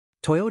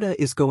Toyota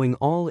is going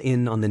all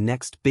in on the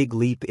next big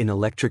leap in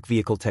electric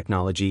vehicle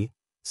technology,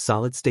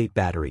 solid-state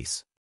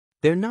batteries.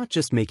 They're not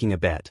just making a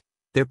bet,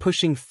 they're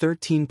pushing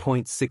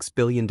 $13.6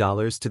 billion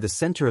to the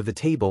center of the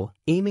table,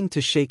 aiming to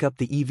shake up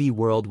the EV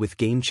world with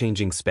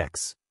game-changing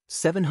specs,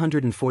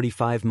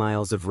 745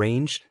 miles of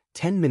range,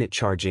 10-minute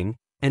charging,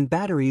 and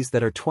batteries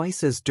that are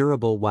twice as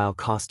durable while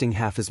costing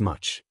half as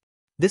much.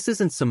 This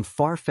isn't some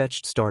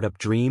far-fetched startup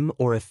dream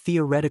or a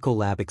theoretical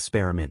lab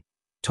experiment.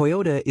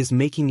 Toyota is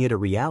making it a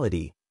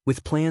reality,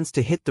 with plans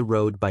to hit the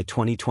road by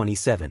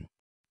 2027.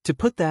 To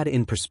put that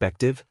in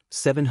perspective,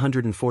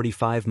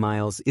 745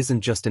 miles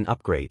isn't just an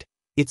upgrade,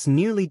 it's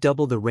nearly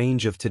double the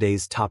range of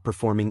today's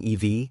top-performing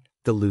EV,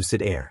 the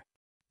Lucid Air.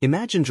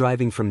 Imagine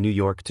driving from New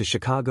York to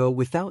Chicago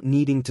without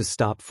needing to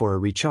stop for a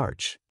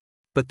recharge.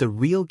 But the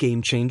real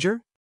game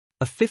changer?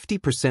 A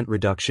 50%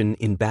 reduction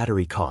in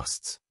battery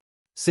costs.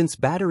 Since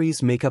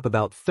batteries make up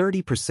about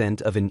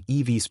 30% of an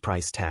EV's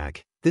price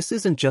tag, this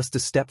isn't just a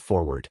step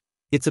forward.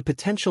 It's a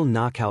potential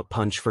knockout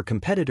punch for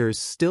competitors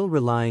still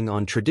relying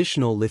on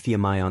traditional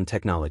lithium-ion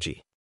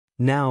technology.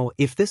 Now,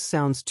 if this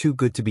sounds too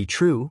good to be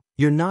true,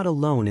 you're not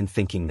alone in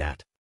thinking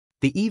that.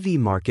 The EV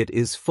market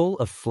is full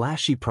of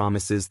flashy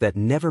promises that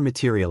never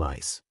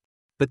materialize.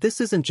 But this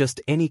isn't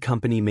just any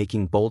company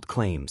making bold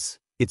claims.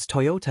 It's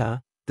Toyota,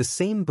 the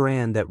same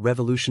brand that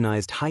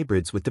revolutionized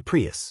hybrids with the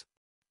Prius.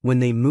 When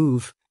they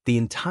move, the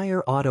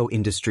entire auto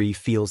industry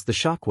feels the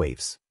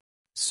shockwaves.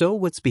 So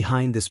what's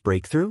behind this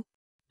breakthrough?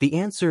 The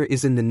answer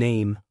is in the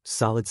name,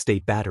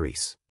 solid-state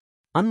batteries.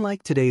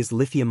 Unlike today's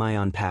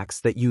lithium-ion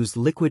packs that use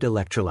liquid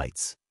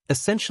electrolytes,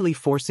 essentially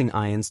forcing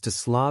ions to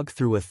slog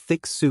through a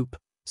thick soup,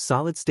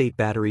 solid-state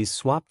batteries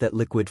swap that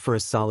liquid for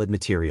a solid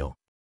material.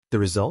 The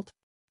result?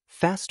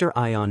 Faster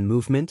ion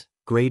movement,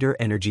 greater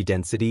energy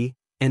density,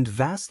 and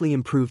vastly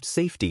improved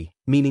safety,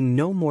 meaning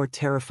no more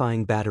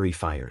terrifying battery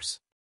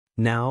fires.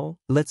 Now,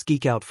 let's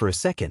geek out for a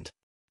second.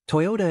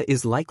 Toyota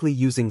is likely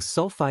using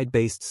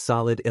sulfide-based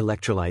solid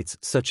electrolytes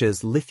such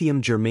as lithium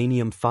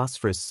germanium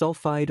phosphorus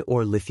sulfide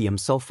or lithium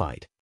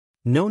sulfide.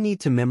 No need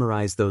to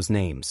memorize those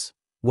names.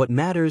 What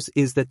matters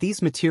is that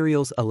these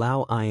materials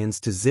allow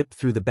ions to zip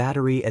through the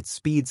battery at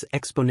speeds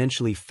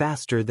exponentially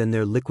faster than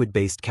their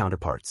liquid-based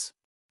counterparts.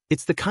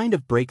 It's the kind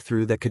of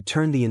breakthrough that could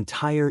turn the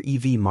entire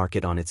EV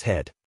market on its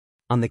head.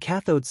 On the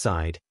cathode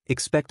side,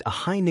 expect a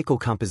high nickel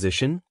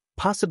composition,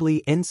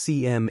 possibly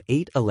NCM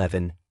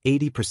 811,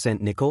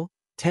 80% nickel,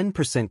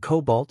 10%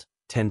 cobalt,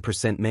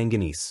 10%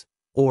 manganese,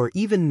 or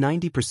even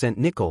 90%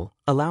 nickel,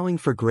 allowing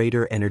for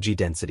greater energy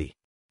density.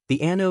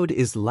 The anode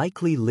is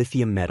likely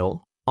lithium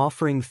metal,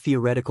 offering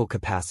theoretical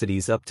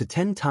capacities up to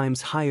 10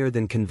 times higher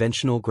than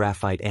conventional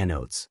graphite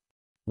anodes.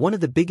 One of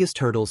the biggest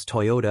hurdles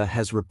Toyota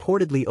has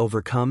reportedly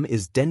overcome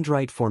is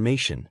dendrite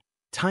formation,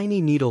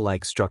 tiny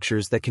needle-like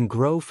structures that can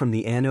grow from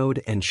the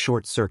anode and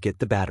short-circuit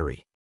the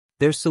battery.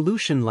 Their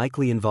solution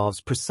likely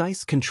involves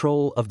precise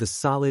control of the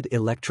solid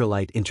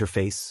electrolyte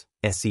interface,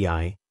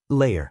 SEI,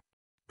 layer.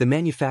 The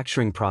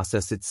manufacturing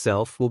process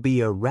itself will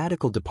be a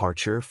radical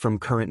departure from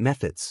current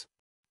methods.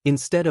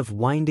 Instead of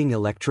winding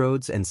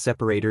electrodes and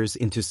separators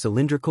into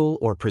cylindrical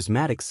or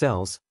prismatic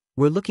cells,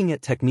 we're looking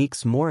at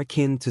techniques more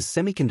akin to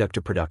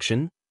semiconductor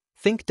production.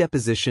 Think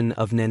deposition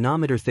of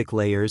nanometer-thick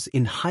layers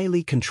in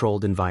highly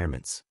controlled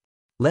environments.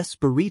 Less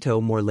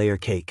burrito, more layer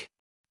cake.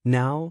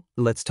 Now,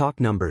 let's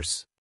talk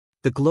numbers.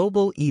 The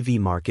global EV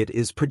market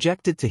is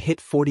projected to hit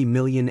 40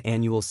 million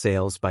annual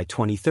sales by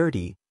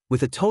 2030,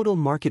 with a total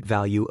market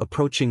value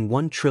approaching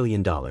 $1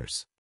 trillion.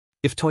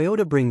 If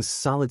Toyota brings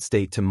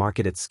solid-state to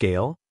market at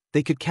scale,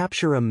 they could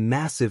capture a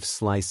massive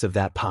slice of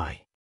that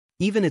pie.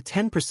 Even a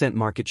 10%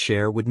 market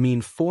share would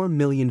mean 4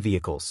 million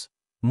vehicles,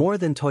 more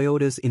than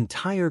Toyota's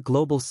entire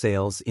global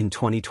sales in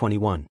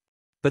 2021.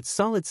 But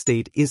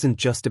solid-state isn't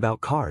just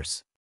about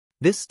cars.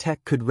 This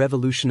tech could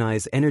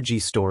revolutionize energy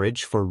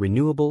storage for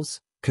renewables,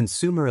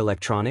 consumer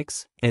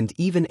electronics, and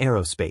even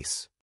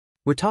aerospace.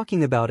 We're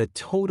talking about a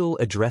total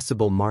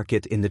addressable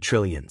market in the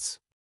trillions.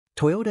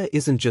 Toyota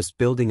isn't just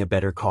building a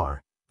better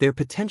car, they're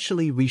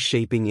potentially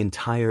reshaping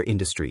entire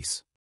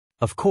industries.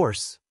 Of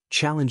course,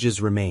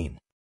 challenges remain.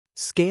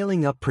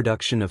 Scaling up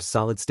production of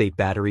solid-state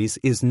batteries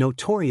is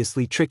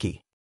notoriously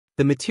tricky.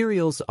 The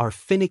materials are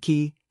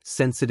finicky,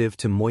 sensitive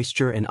to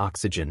moisture and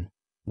oxygen.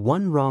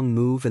 One wrong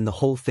move and the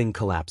whole thing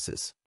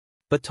collapses.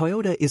 But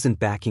Toyota isn't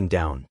backing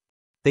down.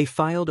 They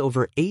filed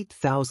over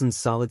 8,000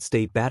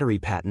 solid-state battery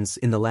patents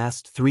in the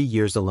last 3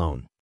 years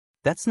alone.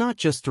 That's not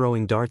just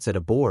throwing darts at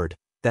a board,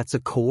 that's a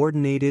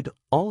coordinated,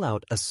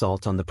 all-out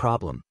assault on the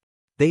problem.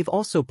 They've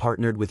also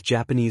partnered with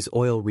Japanese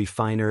oil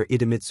refiner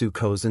Idemitsu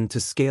Kozen to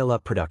scale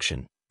up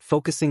production,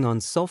 focusing on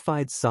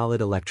sulfide solid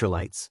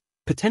electrolytes,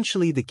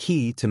 potentially the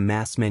key to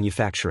mass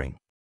manufacturing.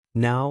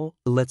 Now,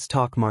 let's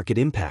talk market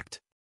impact.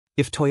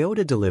 If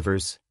Toyota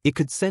delivers, it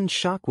could send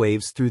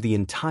shockwaves through the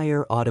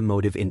entire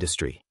automotive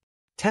industry.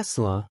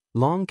 Tesla,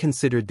 long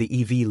considered the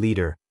EV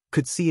leader,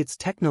 could see its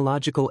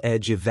technological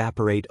edge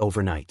evaporate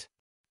overnight.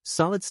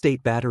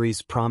 Solid-state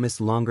batteries promise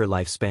longer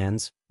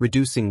lifespans,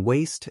 reducing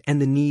waste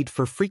and the need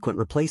for frequent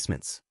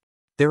replacements.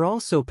 They're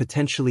also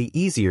potentially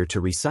easier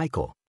to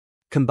recycle.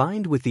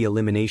 Combined with the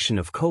elimination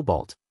of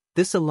cobalt,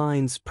 this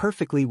aligns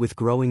perfectly with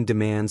growing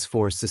demands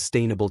for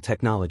sustainable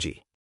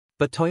technology.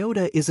 But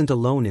Toyota isn't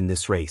alone in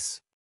this race.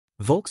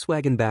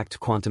 Volkswagen-backed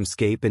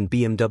QuantumScape and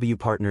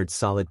BMW-partnered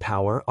Solid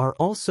Power are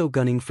also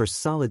gunning for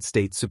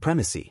solid-state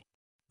supremacy.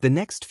 The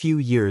next few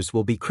years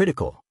will be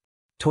critical.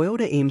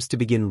 Toyota aims to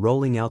begin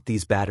rolling out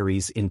these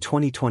batteries in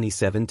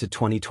 2027 to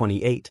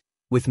 2028,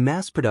 with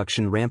mass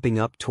production ramping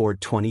up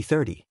toward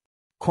 2030.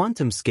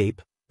 QuantumScape,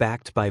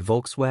 backed by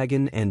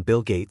Volkswagen and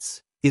Bill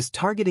Gates, is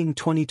targeting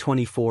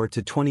 2024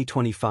 to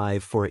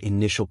 2025 for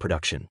initial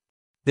production.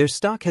 Their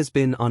stock has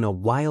been on a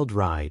wild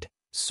ride,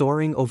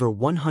 soaring over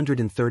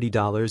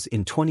 $130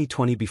 in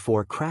 2020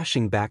 before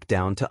crashing back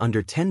down to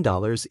under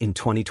 $10 in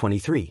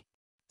 2023.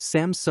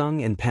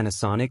 Samsung and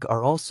Panasonic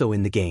are also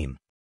in the game.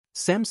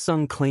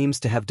 Samsung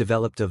claims to have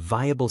developed a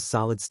viable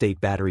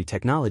solid-state battery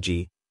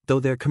technology, though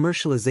their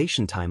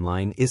commercialization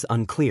timeline is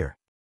unclear.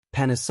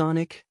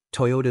 Panasonic,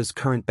 Toyota's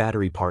current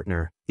battery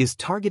partner, is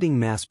targeting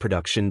mass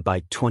production by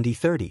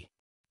 2030.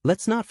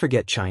 Let's not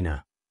forget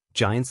China.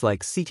 Giants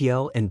like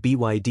CATL and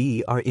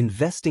BYD are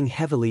investing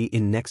heavily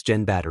in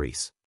next-gen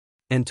batteries.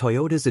 And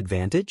Toyota's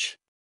advantage?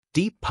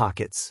 Deep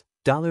pockets,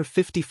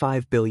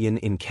 $55 billion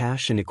in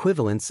cash and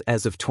equivalents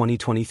as of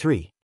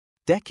 2023.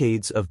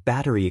 Decades of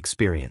battery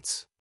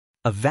experience.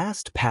 A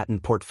vast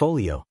patent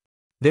portfolio.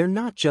 They're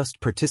not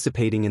just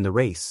participating in the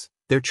race,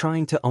 they're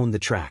trying to own the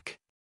track.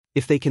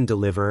 If they can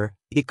deliver,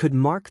 it could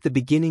mark the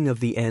beginning of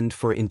the end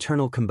for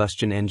internal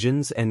combustion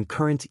engines and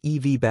current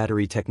EV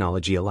battery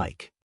technology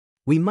alike.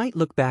 We might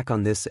look back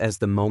on this as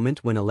the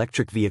moment when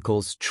electric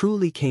vehicles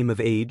truly came of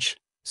age,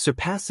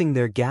 surpassing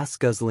their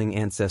gas-guzzling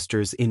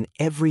ancestors in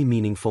every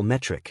meaningful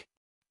metric.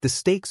 The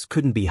stakes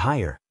couldn't be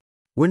higher.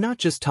 We're not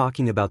just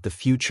talking about the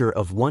future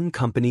of one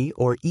company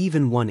or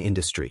even one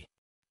industry.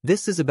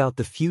 This is about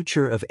the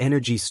future of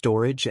energy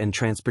storage and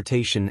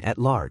transportation at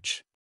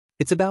large.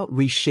 It's about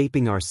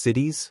reshaping our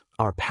cities,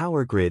 our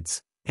power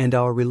grids, and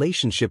our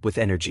relationship with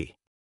energy.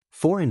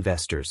 For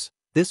investors,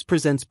 this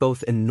presents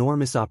both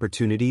enormous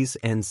opportunities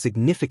and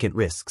significant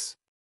risks.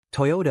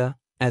 Toyota,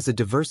 as a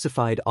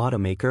diversified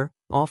automaker,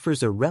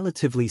 offers a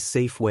relatively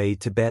safe way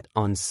to bet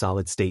on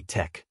solid-state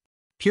tech.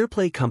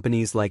 Pure-play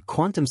companies like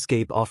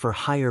QuantumScape offer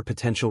higher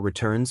potential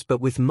returns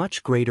but with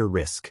much greater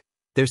risk.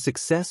 Their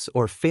success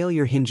or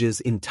failure hinges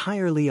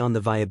entirely on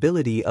the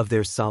viability of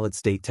their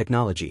solid-state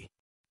technology.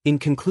 In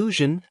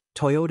conclusion,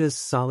 Toyota's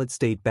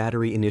solid-state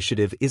battery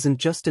initiative isn't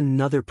just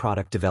another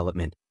product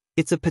development,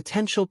 it's a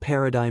potential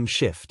paradigm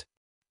shift.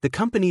 The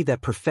company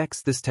that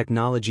perfects this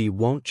technology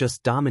won't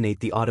just dominate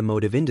the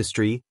automotive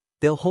industry,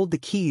 they'll hold the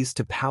keys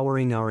to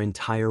powering our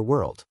entire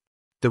world.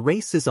 The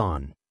race is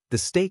on, the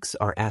stakes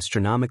are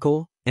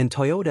astronomical, and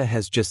Toyota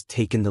has just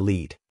taken the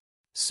lead.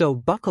 So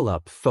buckle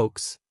up,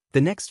 folks,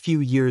 the next few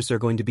years are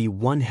going to be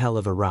one hell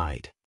of a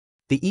ride.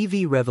 The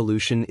EV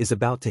revolution is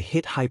about to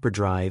hit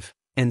hyperdrive,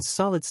 and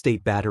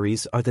solid-state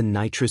batteries are the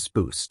nitrous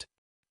boost.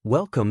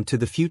 Welcome to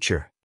the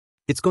future.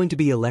 It's going to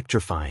be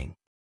electrifying.